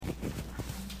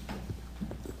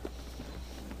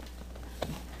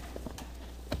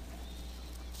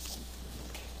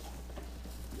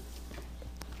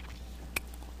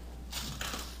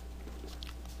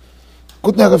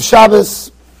Guten Erev Shabbos.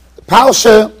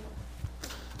 Parsha,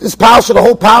 this Parsha, the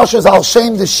whole Parsha is Al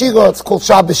Shem the Shiur. It's called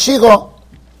Shabbos Shiur.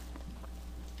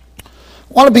 I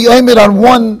want to be aimed on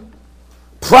one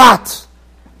prat,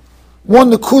 one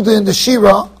nekuda in the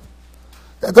Shiur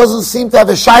that doesn't seem to have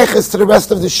a shaykhis to the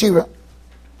rest of the Shiur.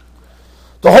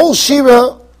 The whole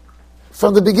Shiur,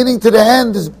 from the beginning to the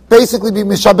end, is basically be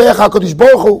Mishabech HaKadosh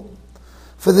Baruch Hu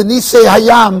for the Nisei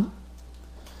Hayam,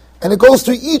 and it goes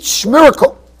through each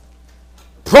miracle,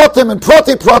 pratim and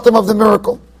pratim of the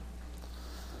miracle.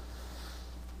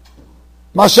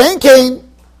 Mashen Kain,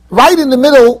 right in the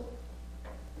middle,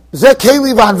 Zeh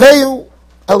Keli Vanveyu,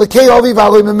 Elikei Ovi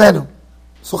V'Aloi Memenu.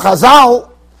 So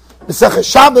Chazal, Mesechus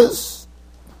Shabbos,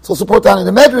 it's also brought down in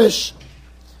the Medrash,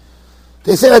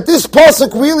 they say that this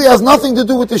pasuk really has nothing to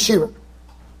do with the Shiur.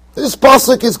 This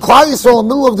pasuk is Klal Yisrael in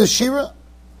the middle of the Shiur.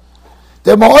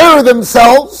 They're ma'or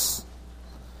themselves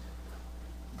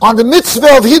on the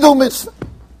mitzvah of Hidul mitzvah.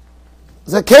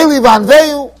 Zeh Keli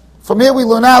Vanveyu. From here we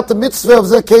learn out the mitzvah of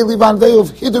Zeh Keli Vanveyu of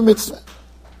Hidul mitzvah.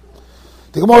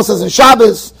 The Gemara says in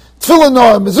Shabbos, Tefillah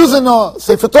noah, mezuzah noah,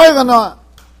 Sefer Torah noah.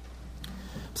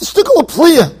 It's a shtickle of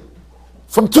pliya.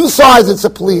 From two sides it's a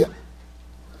pliya.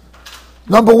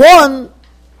 Number one,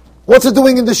 what's it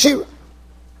doing in the Shiur?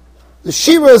 The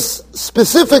Shiur is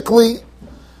specifically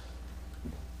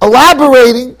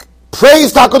elaborating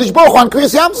praise to HaKadosh Baruch Hu on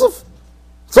Kriyas Yamsuf.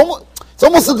 It's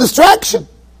almost a distraction.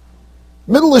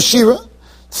 Middle of Shiur, it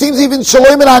seems even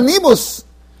Shalom min Animus.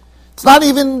 It's not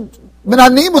even min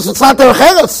Animus, it's not Derech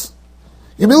Eretz.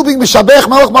 You're middle being Mishabech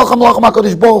Melech Malcham Malcham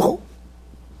HaKadosh Baruch Hu.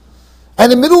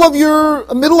 And in the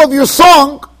middle of your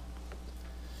song,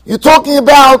 you're talking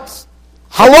about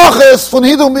halachas von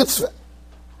Hidul mitzvah.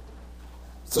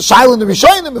 It's a shaila in the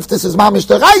Rishonim, if this is mamish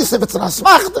derais, if it's an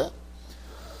asmachta.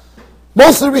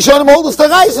 Most of the Rishonim hold us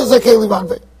derais as a keli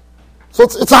vanvei. So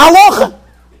it's a halacha.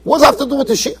 What does it have to do with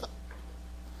the Shiur?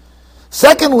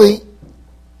 Secondly,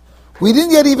 we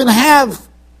didn't yet even have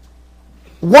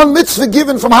one mitzvah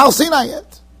given from Har Sinai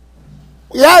yet.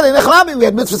 We had in Echlami, we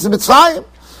had mitzvahs in Mitzrayim.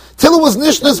 Till it was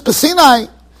Nishnas B'Sinai,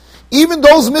 even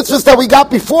those mitzvahs that we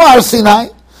got before Har Sinai,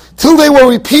 till they were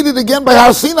repeated again by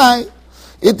Har Sinai,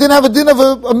 it didn't have a din of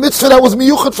a mitzvah that was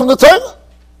miyuchat from the Torah.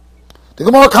 The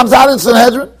Gemara comes out in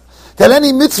Sanhedrin that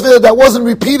any mitzvah that wasn't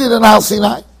repeated in Har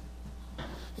Sinai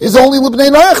is only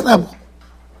L'bnei Noach Nemra.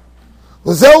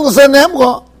 L'zel L'zeh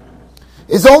Nemra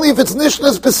is only if it's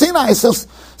Nishnas B'Sinai.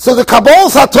 So the Kabbalah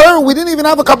HaTorah, we didn't even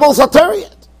have a Kabbalah HaTorah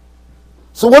yet.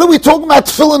 So what are we talking about?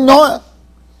 Tefillah Noah,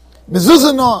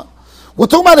 Mezuzah Noah. We're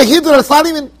talking about a Hiddur that's not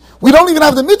even, we don't even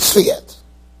have the mitzvah yet.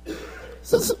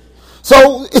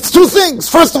 So it's two things.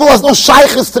 First of all, there's no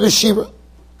shaykhis to the Shiur.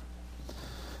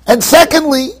 And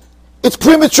secondly, it's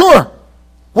premature.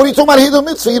 What are you talking about Hiddur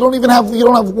mitzvah? You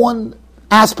don't have one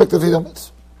aspect of Hiddur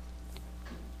mitzvah.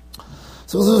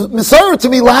 So it was a Messiah to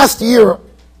me last year,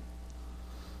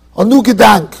 a new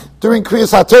gedank during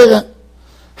Kriyas HaTorah,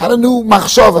 had a new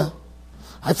machshava.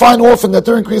 I find often that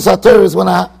during Kriyas HaTorah is when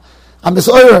I'm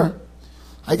Messiah.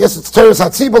 I guess it's Torah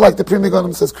Hatzibah, like the Pri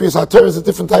Megadim says. Kriyas HaTorah is a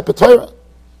different type of Torah.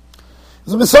 It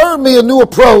was Messiah me a new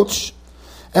approach,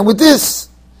 and with this,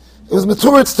 it was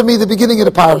Maturitz to me the beginning of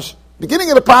the parasha. Beginning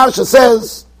of the parasha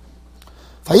says,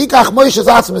 "Vayikach Moshe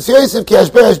Atzmas Yosef ki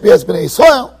Yashbeh Yashbeh Bnei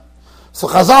Yisrael." So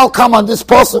Chazal come on this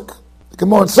pasuk, the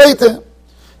Gemara and Seite,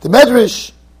 the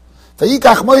Medrash,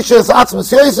 "Vayikach Moshe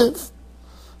Atzmas Yosef,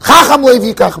 Chacham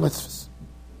Levikach Mitzvahs."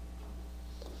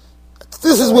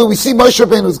 This is where we see Moshe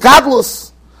Rabbeinu's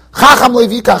gadlus, Chacham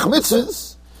Levikach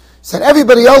Mitzvahs. Said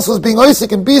everybody else was being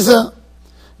oisik and biza.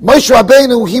 Moshe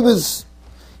Rabbeinu, he was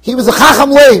a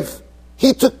Chacham Lev.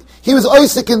 He was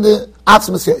oisik in the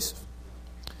Atzmas Yosef.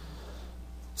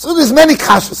 So there's many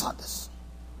kashas on this.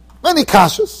 Many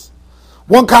kashas.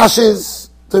 One kasha is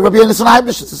the Rabbi Yonasan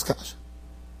Eibish's kasha.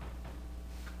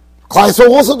 Klal Yisrael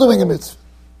also doing a mitzvah.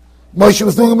 Moshe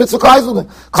was doing a mitzvah, Klal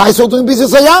Yisrael doing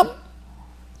Bizis Hayam.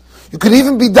 You could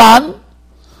even be done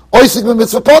oisik with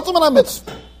mitzvah, potem and a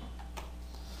mitzvah.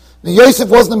 Now, Yosef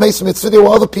wasn't a Meis mitzvah. There were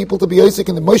other people to be Yosef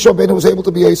in it. Moshe Rabbeinu was able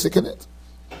to be Yosef in it.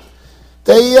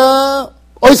 They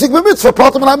Yosef with mitzvah,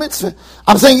 potem and a mitzvah.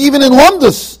 I'm saying even in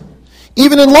Lumdus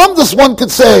one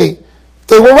could say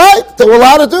they were right. They were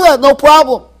allowed to do that, no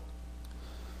problem.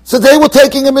 So they were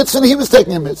taking a mitzvah and he was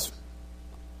taking a mitzvah.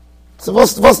 So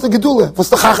what's the Gedula? What's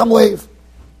the Chacham Lev?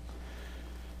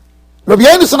 Rabbi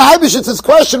Yonasan Eibish's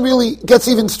question really gets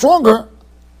even stronger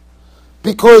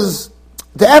because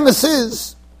the emes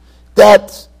is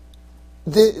that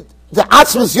the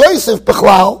Atzmas Yosef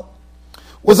Bechlal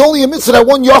was only a mitzvah that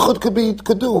one Yochid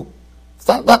could do. It's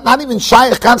not even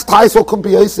Shaykh, Klal Yisrael couldn't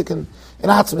be Yosef in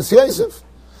Atzmas Yosef.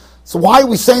 So why are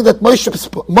we saying that Moshe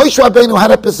Rabbeinu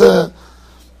had up as a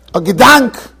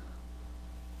gedank?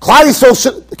 Klal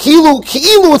Yisrael,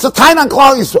 ki'ilu, it's a tain on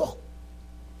Klal Yisrael.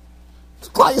 It's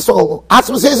Klal Yisrael.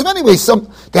 Atzmas Yosef anyway.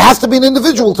 There has to be an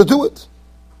individual to do it.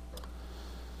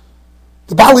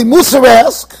 The Bali Musar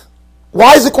ask,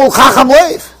 why is it called Chacham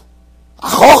Leiv?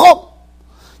 Chacham.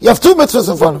 You have two mitzvahs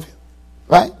in front of you,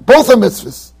 right? Both are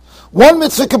mitzvahs. One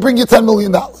mitzvah can bring you $10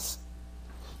 million.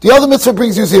 The other mitzvah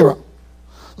brings you zero.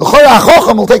 The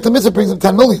Chacham will take the mitzvah, brings him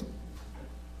 10 million.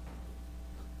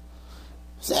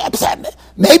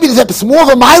 Maybe there's more of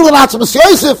a mile in Atzmas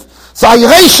Yosef. So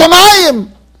Yirei Shamayim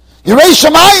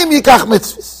yikach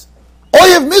mitzvahs.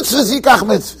 Oyev mitzvahs yikach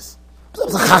mitzvahs.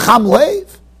 Chacham Leiv.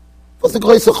 What's the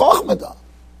grace of Chacham da?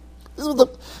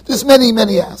 This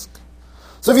many ask.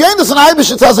 So if you understand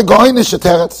Eibishter has a goynish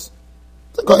teretz,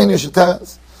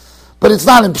 but it's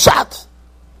not in pshat.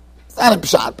 It's not in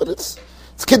pshat, but it's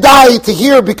kedai to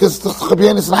hear because the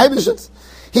Chabyenis and Eibishter.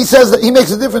 He says that he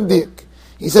makes a different dik.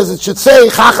 He says it should say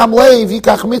Chacham Leiv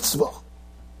yikach mitzvah.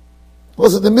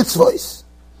 What's it the mitzvahs?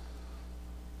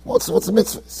 What's the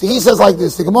mitzvah? See, he says like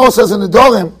this. The Gemara says in the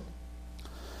Dorim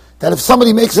that if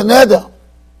somebody makes a neder,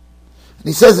 and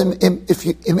he says, if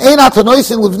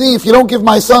you don't give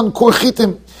my son kur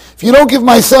chitim, if you don't give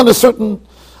my son a certain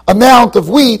amount of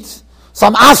wheat, so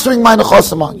I'm answering my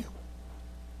nechosim on you.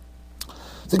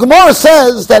 The Gemara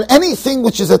says that anything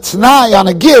which is a t'nai on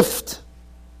a gift,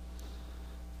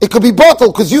 it could be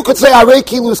bottled, because you could say, Arei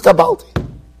kilus kabalti.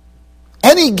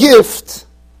 Any gift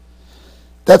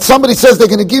that somebody says they're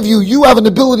going to give you, you have an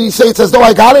ability to say it's as though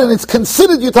I got it, and it's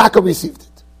considered you taka received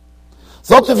it.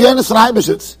 So if you understand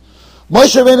Eibishter,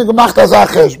 Moshe Rabbeinu gemacht as a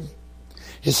cheshbon.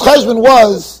 His cheshbon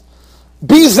was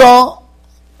biza.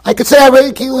 I could say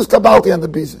Arei kilus kabalti on the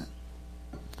biza,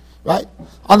 right?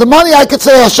 On the money, I could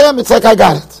say Hashem. It's like I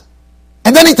got it,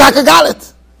 and then he taka got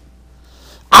it.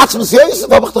 Atzmas Yosef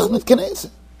hab ich doch nicht genesen.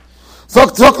 So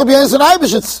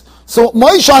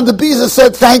Moshe on the biza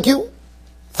said, "Thank you,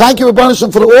 Rabbi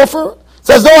Hashem, for the offer." It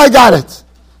says, "No, I got it.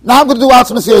 Now I'm going to do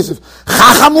Atzmas Yosef."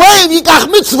 Chacham Leiv yikach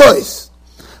mitzvahs.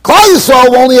 Klal Yisrael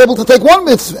were only able to take one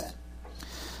mitzvah.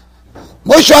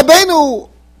 Moshe Rabbeinu,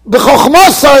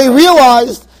 b'chochmasai,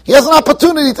 realized he has an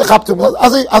opportunity to chap to him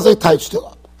as a tight still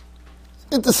up.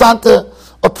 Interessante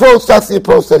approach. That's the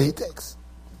approach that he takes.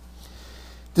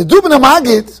 The Dubin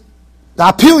Magid, the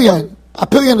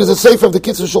Apilyon is a sefer of the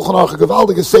Kitzur Shulchan Aruch, a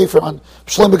gewaldige sefer on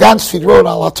Shlomo Gansfield wrote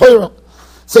on La Torah,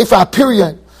 sefer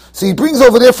Apilyon. So he brings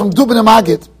over there from Dubin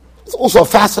Magid. It's also a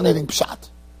fascinating pshat.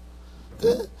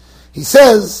 He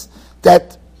says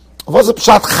that was a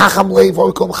pshat Chacham Leiv, or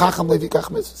we call him Chacham Leiv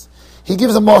yikach mitzvahs. He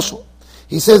gives a mashal.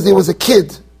 He says there was a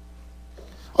kid,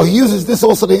 or he uses this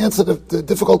also to answer the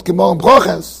difficult Gemara and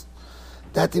Brochas,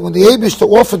 that when the Eibishter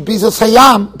offered Bizas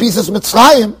Hayam, Bizas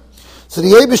Mitzrayim, so the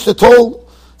Eibishter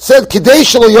said, Kidei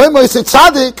shelo yomo yisei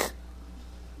tzadik,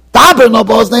 daber no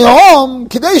b'oznei ha'om,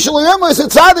 Kidei shelo yomo yisei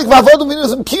tzadik, v'avodu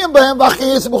v'nizim kiyim b'hem,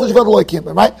 v'achei yisim b'chush v'adu lo kiyim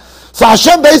b'hem, right? So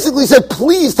Hashem basically said,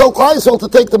 please tell Klal Yisrael to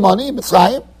take the money,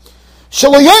 Mitzrayim,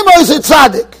 shelo yomo yisei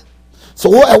tzadik.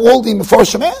 So all the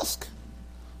Mefarshim ask,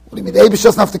 what do you mean, the Eibishter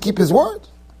doesn't have to keep his word?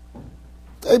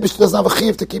 The Eibishter doesn't have a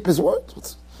chiyuv to keep his word?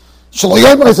 Shelo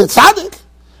yomo yisei tzadik?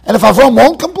 And if Avram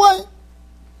won't complain?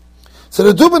 So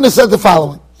the Dubin said the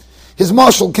following. His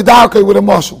marshal, Kedarke with a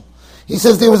marshal. He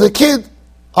says there was a kid,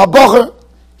 a bocher,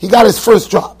 he got his first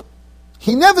job.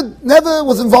 He never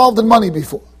was involved in money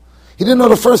before. He didn't know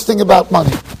the first thing about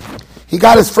money. He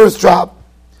got his first job.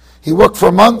 He worked for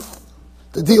a month.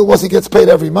 The deal was he gets paid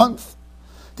every month.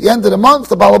 At the end of the month,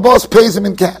 the balabos pays him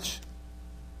in cash.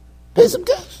 Pays him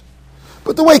cash.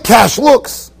 But the way cash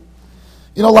looks,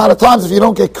 a lot of times if you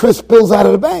don't get crisp bills out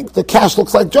of the bank, the cash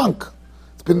looks like junk.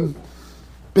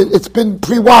 It's been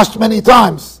pre-washed many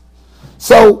times.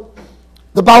 So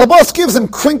the balabos gives him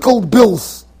crinkled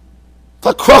bills.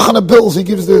 Like krachana bills he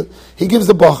gives the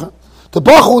bacher. The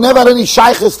bacher who never had any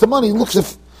shaykhs to money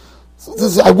looks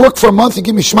I work for a month, you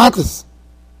give me shmatas.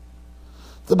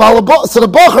 So the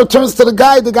bacher turns to the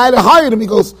guy that hired him, he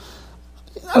goes,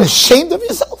 "You're not ashamed of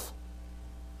yourself?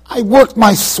 I worked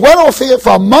my sweat off here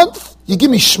for a month, you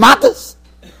give me shmatas?"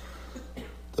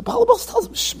 The balabos tells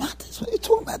him, "Shmatas? What are you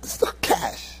talking about? This is not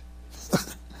cash.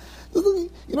 You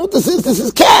know what this is? This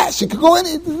is cash. You can go in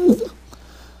it."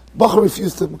 Bacher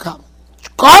refused to come. It's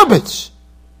garbage.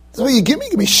 This is what you give me?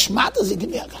 You give me shmatas? You give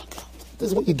me, this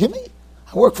is what you give me?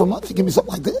 I work for a month, you give me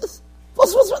something like this?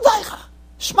 What's with daicha?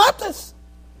 Shmatas.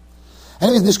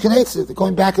 Anyways, Nishkanetz, they're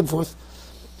going back and forth.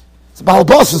 The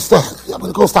balabos is I'm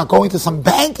going to start going to some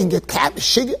bank and get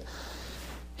cash.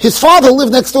 His father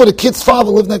lived next door. The kid's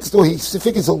father lived next door. He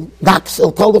figures he'll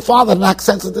tell the father to knock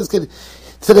sense of this kid.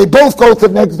 So they both go to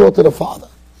next door to the father.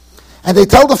 And they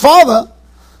tell the father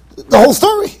the whole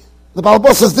story. The Baal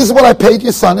Boss says, this is what I paid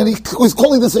your son, and he's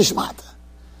calling this a shmata.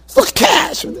 It's like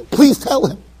cash. Please tell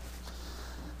him.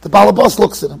 The Baal Boss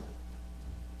looks at him.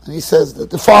 And he says,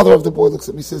 the father of the boy looks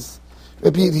at him. He says,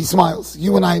 Rabbi, he smiles.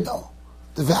 You and I know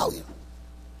the value.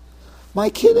 My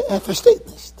kid, versteht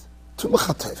nicht. Tu mich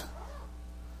a teva.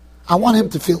 I want him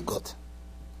to feel good.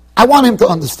 I want him to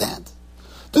understand.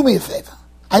 Do me a favor.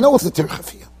 I know it's a tircha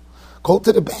for you. Go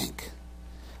to the bank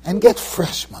and get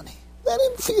fresh money. Let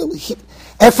him feel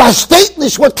versteht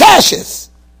nicht what cash is.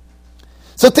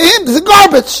 So to him, it's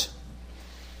garbage.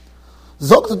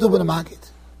 Zog the Dubin Magid.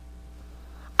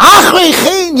 Achrei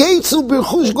chen yetzu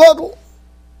b'rechush godel.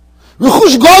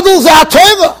 Rechush godel ze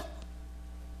ha-Torah.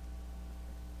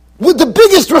 With the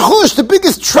biggest rechush, the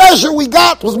biggest treasure we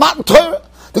got was Matan Torah.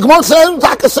 The Gemara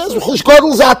says, rechush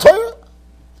godel ze ha-Torah.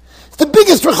 It's the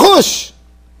biggest rechush.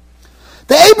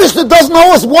 The Eibishter doesn't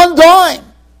owe us one dime.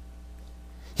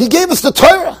 He gave us the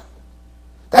Torah.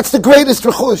 That's the greatest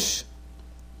rechush.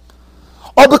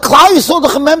 Or b'klal Yisrael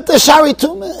d'chememte shari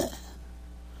tumeh.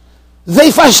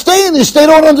 They verstehen nicht, they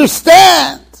don't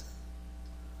understand.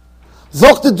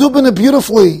 Zogt the Dubin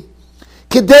beautifully.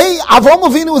 Kedei Avram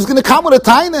Avinu was going to come with a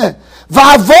taina.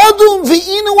 Va'avodum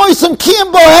v'inu oisam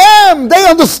kiyam bohem. They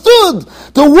understood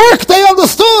the work. They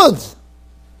understood.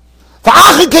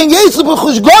 Va'achik ken Yetzu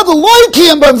b'chush godel loy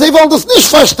kiyam bohem. They wollen das nicht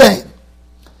verstehen.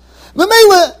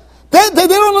 Memele, they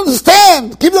don't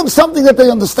understand. Give them something that they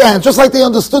understand, just like they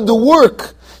understood the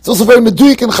work. It's also very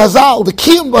meduik and chazal, the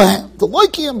kiyam bohem, the loy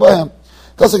kiyam bohem.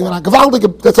 That's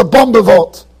a bomb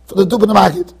vote for the Dubin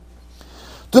Magid.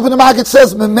 Dubin Magid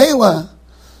says, Memele,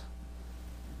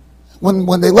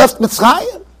 when they left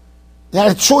Mitzrayim, they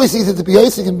had a choice either to be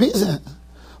Yisig and Biza.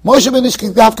 Moshe ben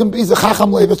Ishki gaf kan Biza,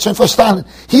 Chacham Lev, it's verstanden.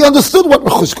 He understood what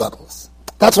Rechush Gadol was.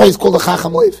 That's why he's called a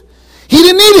Chacham Lev. He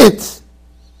didn't need it.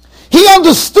 He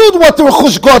understood what the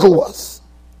Rechush Gadol was.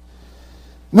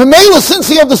 Memele, since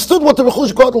he understood what the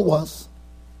Rechush Gadol was,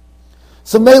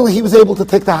 so Mele, he was able to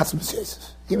take the Hatzmas Yosef.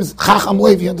 He was Chacham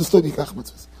Lev, he understood the Chacham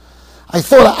Mitzvahs. I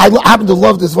happen to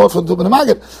love this word from Dubin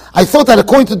Magid. I thought that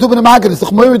according to Dubin Magid, it's the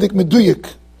Chmoiridik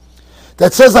Meduyik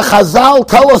that says that Chazal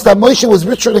tell us that Moshe was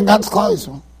richer than Gans Klal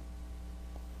Yisrael.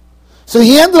 So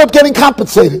he ended up getting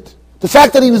compensated. The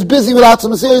fact that he was busy with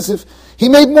Hatzmas Yosef, he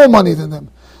made more money than them.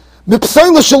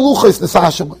 Mipsayla Shalucha is the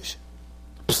Sasha Moshe.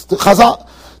 The Chazal,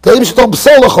 the Eibush told him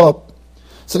Psolach up.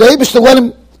 So the Eibush let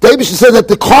him. The Eibush said that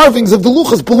the carvings of the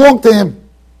Luchas belonged to him.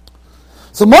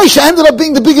 So Moshe ended up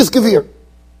being the biggest Gevir.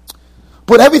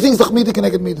 But everything's the Chmida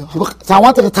connected Mida. So I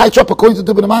wanted to touch up according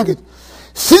to Dubin Magid.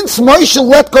 Since Moshe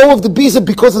let go of the Biza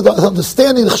because of the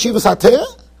understanding of Yeshivas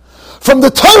HaTorah, from the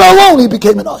Torah alone he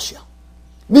became an Ashya.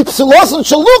 Mipsilos and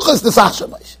Shaluchas, this Asher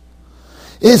Moshe.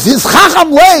 Is his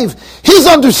Chacham Lev, his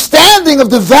understanding of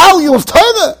the value of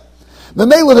Torah.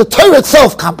 Memele, the Torah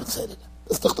itself compensated.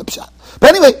 That's the Pshat. But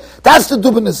anyway, that's the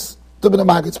Dubin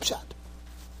Magid's Pshat.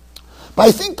 But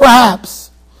I think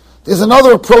perhaps there's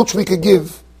another approach we could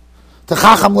give to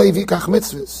Chacham Levi Kach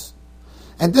Mitzvahs.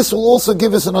 And this will also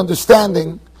give us an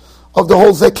understanding of the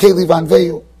whole Zekeli Van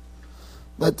Veyu,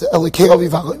 that Elikeovi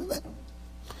Van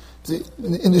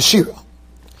in the Shiur.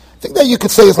 I think that you could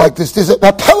say it's like this. There's a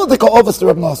Peladika Ovis to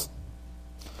Reb Nosson.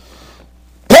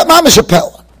 Pet Mamish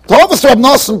Apel. The Ovis to Reb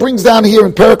Nosson brings down here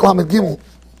in Perek Lamed Gimel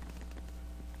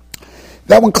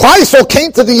that when Klal Yisrael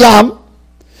came to the Yam,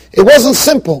 it wasn't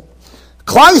simple.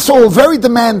 Klal Yisrael were very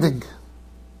demanding.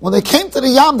 When they came to the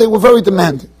Yam, they were very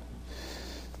demanding.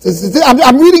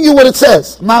 I'm reading you what it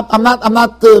says. I'm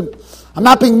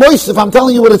not being moist. I'm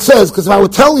telling you what it says, because if I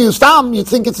would tell you Stam, you'd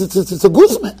think it's a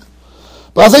guzman.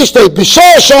 But as I state,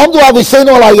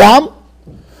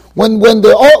 when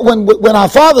our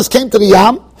fathers came to the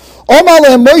Yam,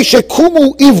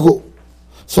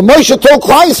 so Moshe told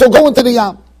Klal Yisrael, go into the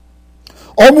Yam.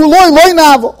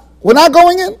 We're not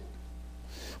going in.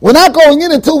 We're not going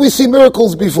in until we see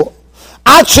miracles before.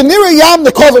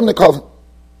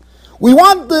 We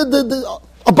want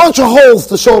a bunch of holes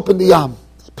to show up in the Yam.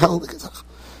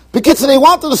 Because they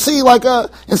wanted to see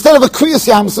instead of a Kriyas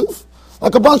Yamsuf,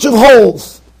 like a bunch of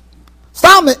holes.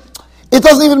 Stop it. It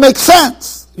doesn't even make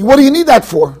sense. What do you need that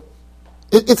for?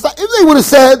 It's not, if they would have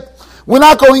said, we're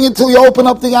not going until you open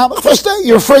up the Yam,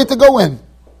 you're afraid to go in.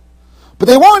 But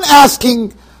they weren't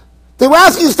asking, they were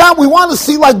asking, stop, we want to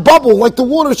see like bubble, like the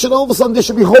water should, all of a sudden there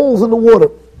should be holes in the water.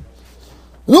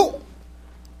 No.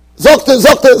 Zok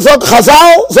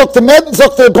Chazal, Zok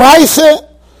Breise,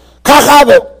 Kach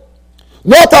Ave.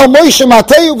 Not al Moshe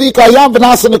Mateu v'ikayam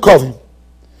v'nasa nekovim.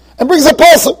 And brings a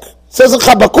pasuk. Says in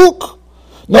Chabakuk,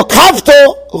 no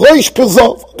kavto roish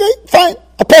pizov. Okay, fine.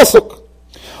 A pasuk.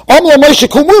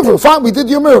 Fine, we did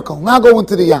your miracle. Now go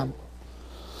into the Yam.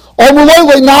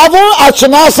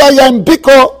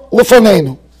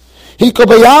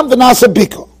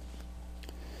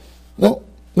 No,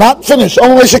 not finished.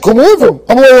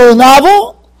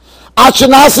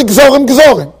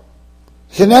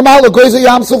 שנאמר לגוי זה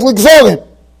ים סוף לגזורים.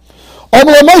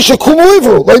 אומר למשה, קומו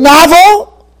עברו, לא נעבור,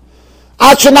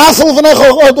 עד שנעשה לפניך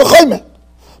עוד חומר.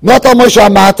 Not על משה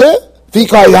המטה,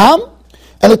 ויקרא ים,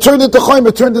 and it turned into חומר,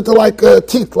 it turned into like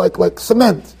teeth, like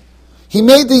cement. He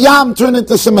made the yam turn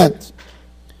into cement.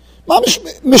 מה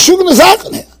משוגע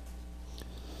נזכן?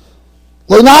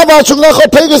 לא נעבור עד שנעשה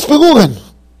פגס פירורן.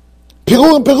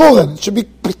 פירורן. It should be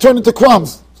turned into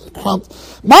crumbs.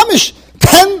 Mamish,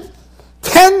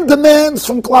 10 demands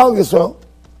from Klal Yisrael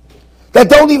that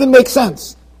don't even make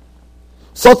sense.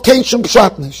 None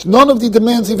of the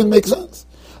demands even make sense.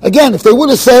 Again, if they would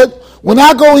have said, we're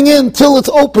not going in till it's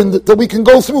opened that we can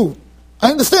go through.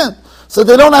 I understand. So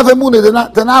they don't have emunah.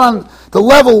 They're not on the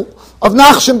level of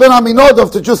Nachshon ben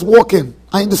Aminodov to just walk in.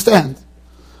 I understand.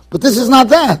 But this is not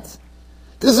that.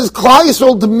 This is Klal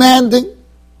Yisrael demanding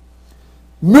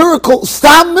miracles,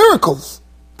 stam miracles.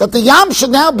 That the Yam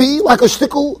should now be like a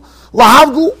shtickle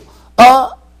lahavdul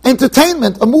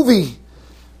entertainment, a movie,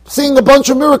 seeing a bunch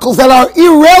of miracles that are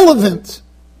irrelevant,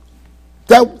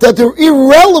 that they're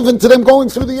irrelevant to them going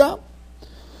through the Yam.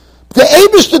 The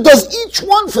Eibishter does each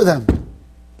one for them.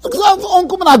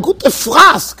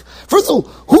 First of all,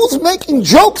 who's making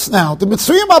jokes now? The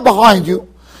Mitzrayim are behind you.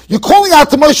 You're calling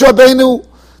out to Moshe Rabbeinu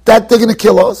that they're going to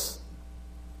kill us.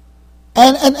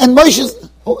 And Moshe's,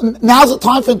 now's the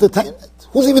time for entertainment.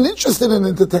 Who's even interested in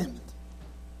entertainment?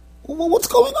 What's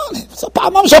going on here? It's a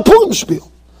Purim spiel.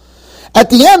 At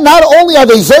the end, not only are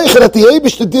they zeicher that the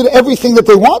Eibishter did everything that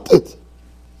they wanted.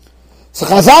 So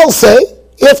Chazal say,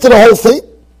 after the whole thing,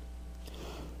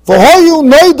 v'hoyu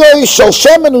noidoi shel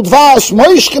shemen udvash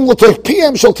moishkim l'toich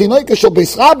piyem shel tinoika shel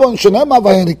beis rabon shenema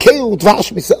v'yanikeu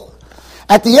udvash misel.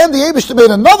 At the end, the Eibishter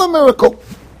made another miracle,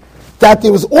 that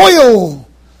there was oil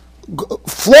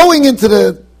flowing into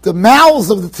the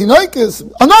mouths of the tinoikas,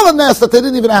 another nest that they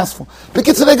didn't even ask for.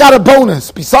 Because they got a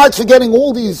bonus. Besides forgetting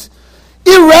all these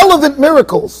irrelevant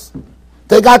miracles,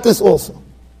 they got this also.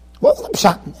 What's the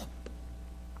pshat in that?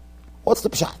 What's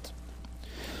the pshat?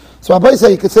 So Rabbi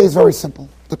say, you could say it's very simple.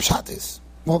 The pshat is,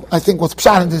 well, I think what's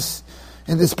pshat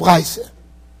in this price,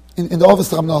 in the Ovis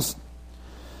Ramnos.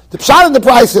 The pshat in the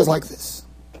price is like this.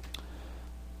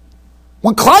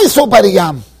 When Klal Yisrael by the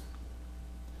Yam,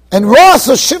 and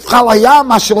Rosa Shivcha Layam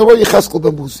Ashelero Yecheskel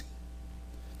ben Monsey,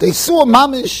 they saw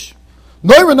mamish.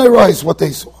 Neira is what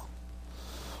they saw.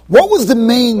 What was the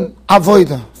main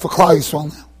avodah for Klal Yisrael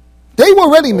now? They were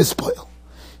already mispoiled.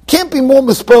 Can't be more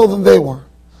mispoiled than they were.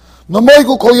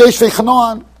 Nomoigu Kol Yeshvei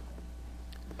Chanaan.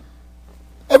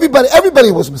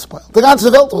 Everybody was mispoiled. The ganze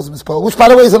Welt was mispoiled, which by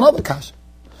the way is another kasha.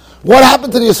 What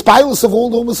happened to the aspilus of all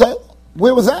the Umm?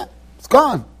 Where was that? It's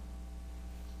gone.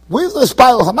 Where's the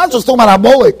spilus? I'm not just talking about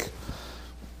Amalek.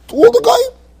 All the guy.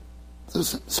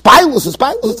 Spilus,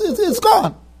 it's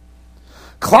gone.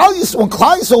 When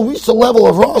Klal Yisrael reached the level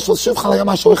of Rosh, Klal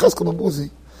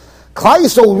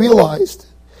Yisrael realized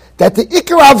that the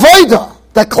Ikar Avodah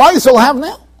that Klal Yisrael have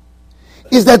now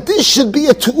is that this should be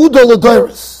a Tu'udah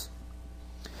L'Doros.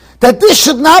 That this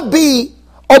should not be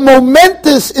a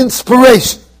momentous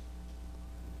inspiration.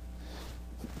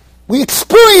 We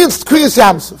experienced Kriyas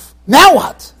Yamsuf. Now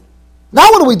what? Now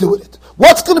what do we do with it?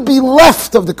 What's going to be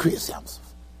left of the Kriyas Yamsuf?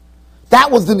 That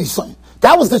was the Nisayon.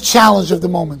 That was the challenge of the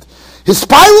moment. His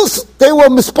spilus, they were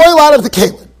mispoiled out of the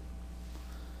Kalim.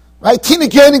 Right? Tina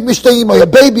Gyanik Mishtayimah, a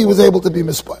baby was able to be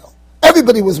mispoiled.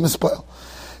 Everybody was mispoiled.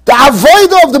 The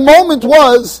avodah of the moment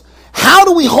was, how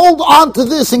do we hold on to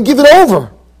this and give it over?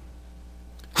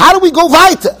 How do we go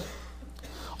weiter?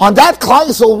 On that, Klal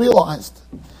Yisrael realized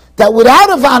that without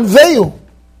a vanveyu,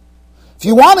 if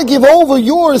you want to give over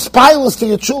your spilus to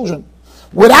your children,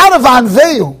 without a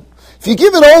vanveyu, if you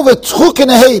give it over truk and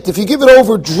a hate, if you give it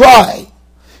over dry,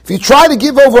 if you try to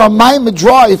give over a maimah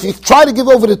dry, if you try to give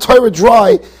over the Torah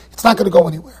dry, it's not going to go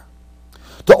anywhere.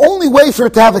 The only way for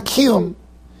it to have a kiyum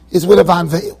is with a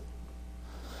vanveyu.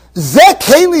 Zeh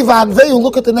keli vanveyu,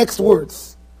 look at the next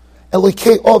words.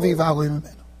 Elikei ovi v'aloim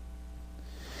imenu.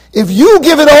 If you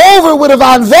give it over with a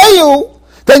vanveyu,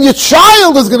 then your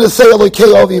child is going to say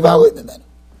Elikei ovi v'aloim imenu.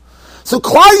 So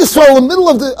Klal Yisrael, in the middle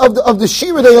of the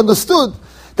Shiur, they understood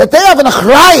that they have an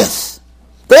achrayas,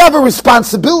 they have a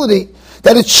responsibility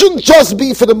that it shouldn't just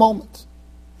be for the moment.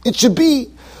 It should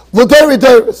be l'deri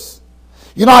deris.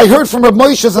 You know, I heard from Reb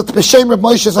Moshe B'Shem Reb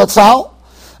Moshe Zatzal,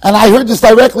 and I heard this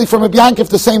directly from Reb Yankov,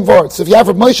 the same words. If you have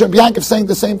Reb Moshe and Reb Yankov saying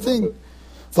the same thing,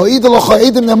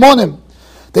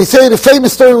 They say the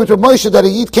famous story with Rav Moshe that a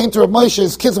Yid came to Rav Moshe,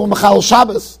 his kids were Mechal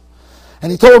Shabbos,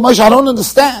 and he told Rav Moshe, I don't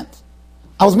understand.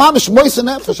 I was mamish moisen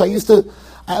nefesh.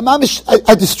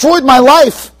 I destroyed my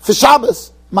life for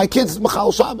Shabbos. My kids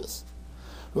Mechal Shabbos.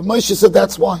 Rav Moshe said,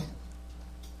 that's why.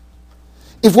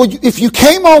 If you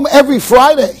came home every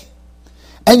Friday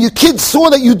and your kids saw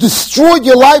that you destroyed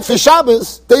your life for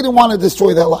Shabbos, they didn't want to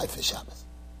destroy their life for Shabbos.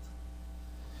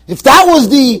 If that was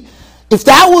the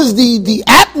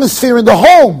atmosphere in the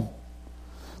home,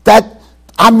 that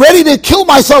I'm ready to kill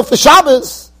myself for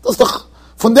Shabbos,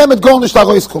 von dem it going nicht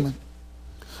herauskommen.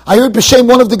 I heard b'shem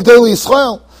one of the Gedolei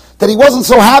Yisrael that he wasn't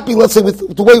so happy, let's say,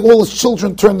 with the way all his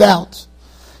children turned out.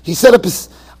 He said,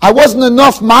 I wasn't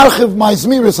enough marchiv my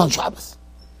zmiris on Shabbos.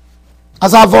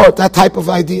 As avort, that type of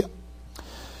idea.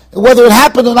 Whether it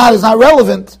happened or not is not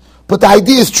relevant, but the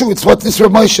idea is true. It's what this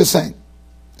Rav Moshe is saying.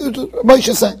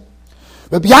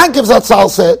 Rabbi Yankov Zatzal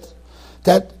said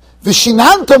that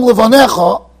V'shinantom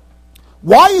levanecha.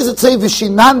 Why does it say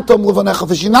V'shinantom levanecha?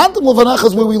 V'shinantom levanecha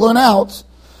is where we learn out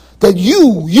that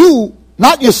you,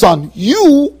 not your son,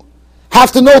 you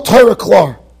have to know Torah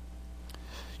klar.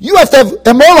 You have to have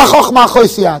emor lachachma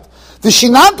choisiyat.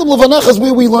 V'shinantom levanecha is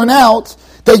where we learn out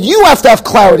that you have to have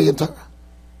clarity in Torah.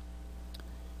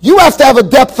 You have to have a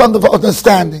depth of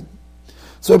understanding.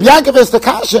 So Rabbi Yankov is the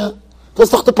kasha.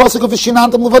 That's the pasuk of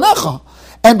V'shinantom levanecha.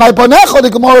 And by banecha, the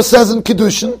Gemara says in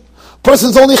Kiddushin,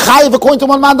 person's only chayiv according to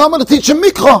one man to teach him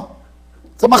mikra.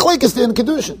 It's a machlekes there in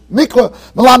Kiddushin. Mikra,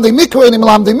 melamdei mikra, and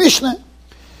melamdei mishneh.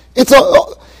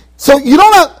 So you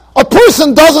don't have, a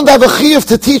person doesn't have a chayiv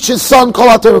to teach his son kol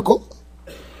haTorah.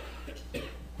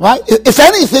 Right? If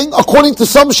anything, according to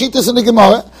some shittas in the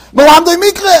Gemara, melamdei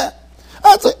mikra.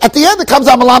 At the end it comes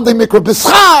out melamdei mikra,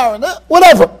 b'schar,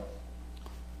 whatever.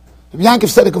 Rabbi Yankov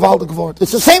said a gewaltig word.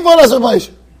 It's the same word as Rav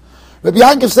Moshe. Rabbi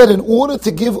Yankov said, in order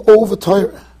to give over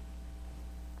Torah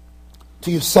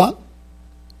to your son,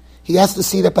 he has to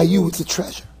see that by you it's a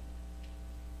treasure.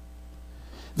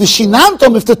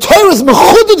 V'shinantom, if the Torah is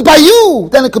mechuded by you,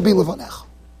 then it could be levanecha.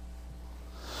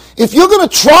 If you're going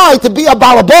to try to be a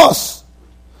balabos,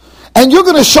 and you're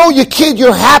going to show your kid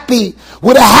you're happy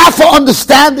with a half a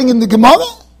understanding in the Gemara,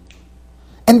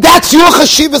 and that's your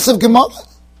Yeshivas of Gemara,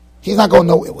 he's not going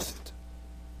nowhere with it.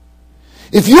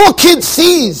 If your kid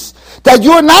sees that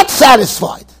you're not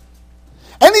satisfied,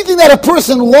 anything that a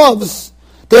person loves,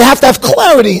 they have to have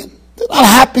clarity in. They're not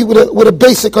happy with a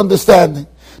basic understanding.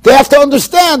 They have to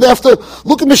understand. They have to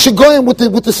look at Mishigoyim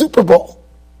with the Super Bowl.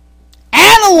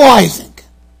 Analyzing.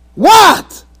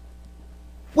 What?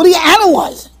 What are you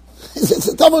analyzing? It's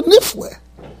a double nifler.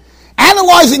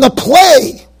 Analyzing a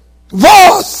play.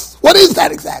 Vos. What is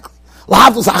that exactly?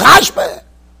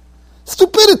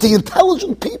 Stupidity,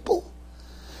 intelligent people.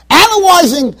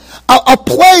 Analyzing a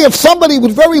play of somebody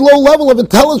with very low level of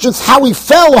intelligence, how he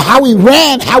fell, or how he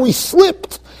ran, how he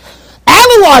slipped.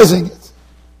 Analyzing it.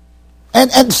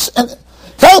 And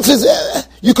tells us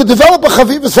you could develop a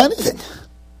chavivas anything.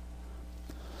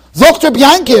 Dr.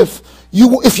 Biankiv,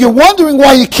 if you're wondering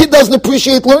why your kid doesn't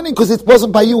appreciate learning, because it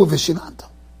wasn't by you, Vishinantam.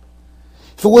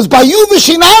 If it was by you,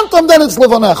 Vishinantam, then it's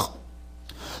Levanecha.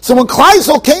 So when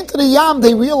Kleisel came to the Yam,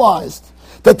 they realized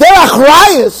that their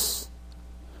achrayas,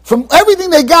 from everything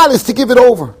they got, is to give it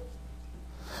over.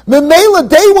 Memela,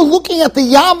 they were looking at the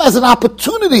Yam as an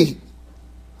opportunity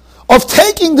of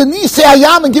taking the Nisei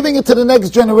Hayam and giving it to the next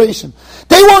generation.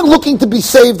 They weren't looking to be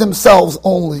saved themselves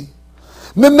only.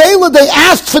 Memela, they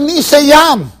asked for Nisei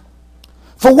Yam.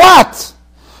 For what?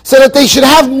 So that they should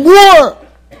have more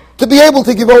to be able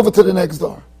to give over to the next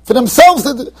door. For themselves,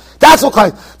 that's what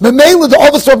kind. Memela, the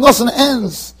officer of Nasan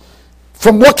ends.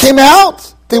 From what came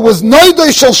out, there was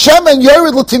Noidoi Shel Shem and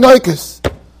Yored L'Tinoikis.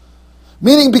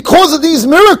 Meaning, because of these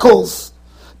miracles,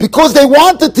 because they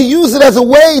wanted to use it as a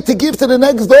way to give to the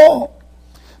next door,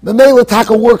 Memela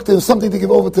Taka worked, there was something to give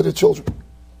over to the children.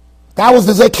 That was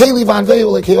the Zekeli Van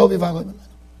Veil, Lekeovi Van.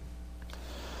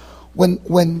 When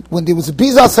there was a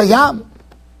Bizas Hayam,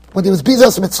 when there was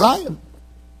Bizas Mitzrayim,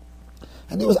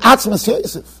 and there was Atzmas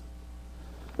Yosef,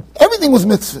 everything was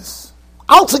mitzvahs.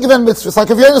 Also given mitzvahs, like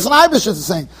if Yonis and Ibish is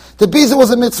saying, the Biza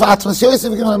was a mitzvah, Atzmas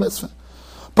Yosef given a mitzvah.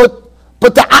 But the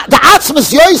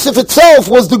Atzmas Yosef itself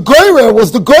was the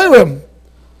goyrem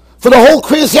for the whole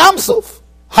Kriyas Yamsuf.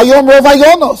 Hayom Rov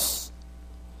Hayonos.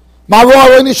 Maro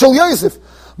Aroni Shel Yosef.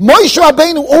 Moshe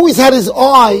Rabbeinu always had his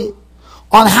eye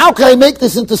on how can I make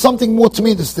this into something more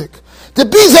Taministic. The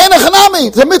Biza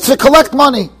Enechanami, the mitzvah collect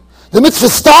money. The mitzvah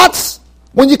starts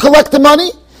when you collect the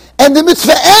money, and the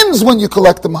mitzvah ends when you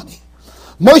collect the money.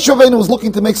 Moshe Rabbeinu was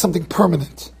looking to make something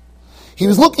permanent. He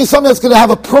was looking at something that's going to have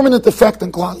a permanent effect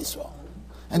on Klal Yisrael.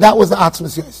 And that was the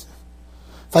Atzmas Yosef.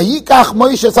 Vayikach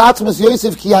Moshe es atzmas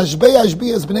Yosef ki yashbei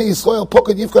es bnei Yisrael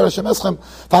poked yivkar Hashem eschem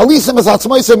v'alisem es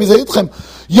atzmoisem mizayitchem.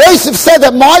 Yosef said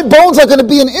that my bones are going to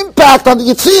be an impact on the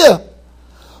Yitzhak.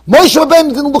 Moshe Rabbeinu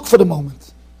didn't look for the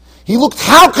moment. He looked,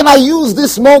 how can I use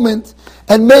this moment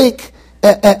and make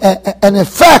an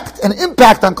effect, an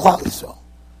impact on Klal Yisrael?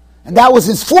 And that was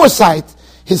his foresight,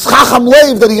 his chacham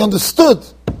leiv, that he understood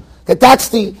that that's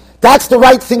the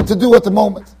right thing to do at the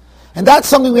moment. And that's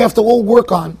something we have to all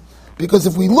work on, because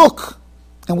if we look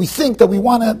and we think that we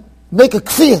want to make a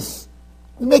kfiyas,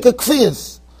 we make a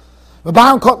kfiyas. Rabbi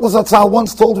Aaron Kotler Zatzal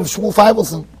once told Rav Shmuel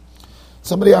Feivelson,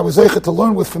 somebody I was zeicher to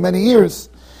learn with for many years,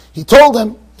 he told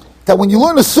him that when you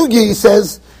learn a sugya, he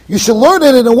says, you should learn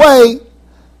it in a way,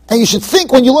 and you should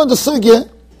think when you learn the sugya,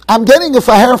 I'm getting a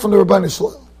faher from the Rabbi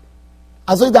Shalom.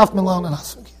 Azay daf milon and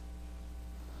hasugya.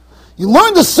 You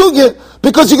learn the sugya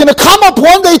because you're going to come up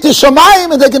one day to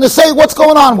Shamayim and they're going to say, what's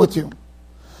going on with you?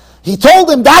 He told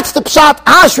him, that's the pshat,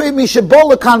 Ashrei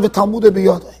mishabolakan v'talmud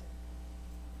biyodei.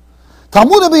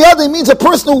 Talmud biyodei means a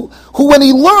person who when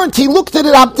he learned, he looked at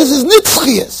it up, this is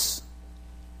nitzchias.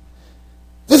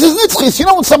 This is nitzchias. You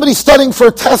know when somebody's studying for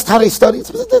a test, how they study?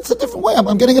 It's a different way.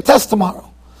 I'm getting a test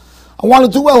tomorrow. I want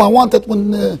to do well. I want that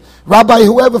when Rabbi,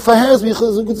 whoever faheres me,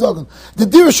 the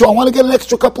dirshu, I want to get an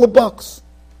extra couple of bucks.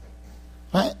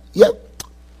 Right? Yep.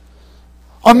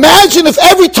 Imagine if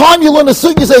every time you learn a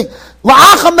sugya, you say,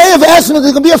 La'acha me'ev esmet,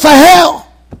 there's going to be a faher.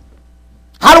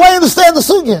 How do I understand the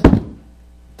sugya?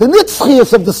 The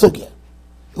nitzchias of the sugya.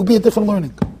 It will be a different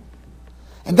learning.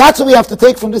 And that's what we have to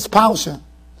take from this parsha.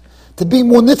 To be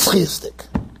more nitzchiistic.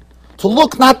 To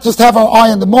look, not just have our eye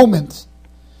on the moment,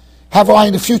 have our eye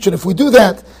in the future. And if we do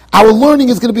that, our learning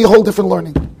is going to be a whole different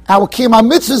learning. Our kiyam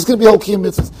mitzvah is going to be a whole kiyam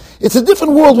mitzvah. It's a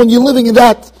different world when you're living in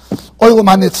that oilam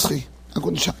hanitzchi.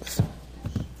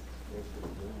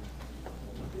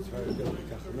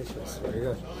 Very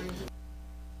good.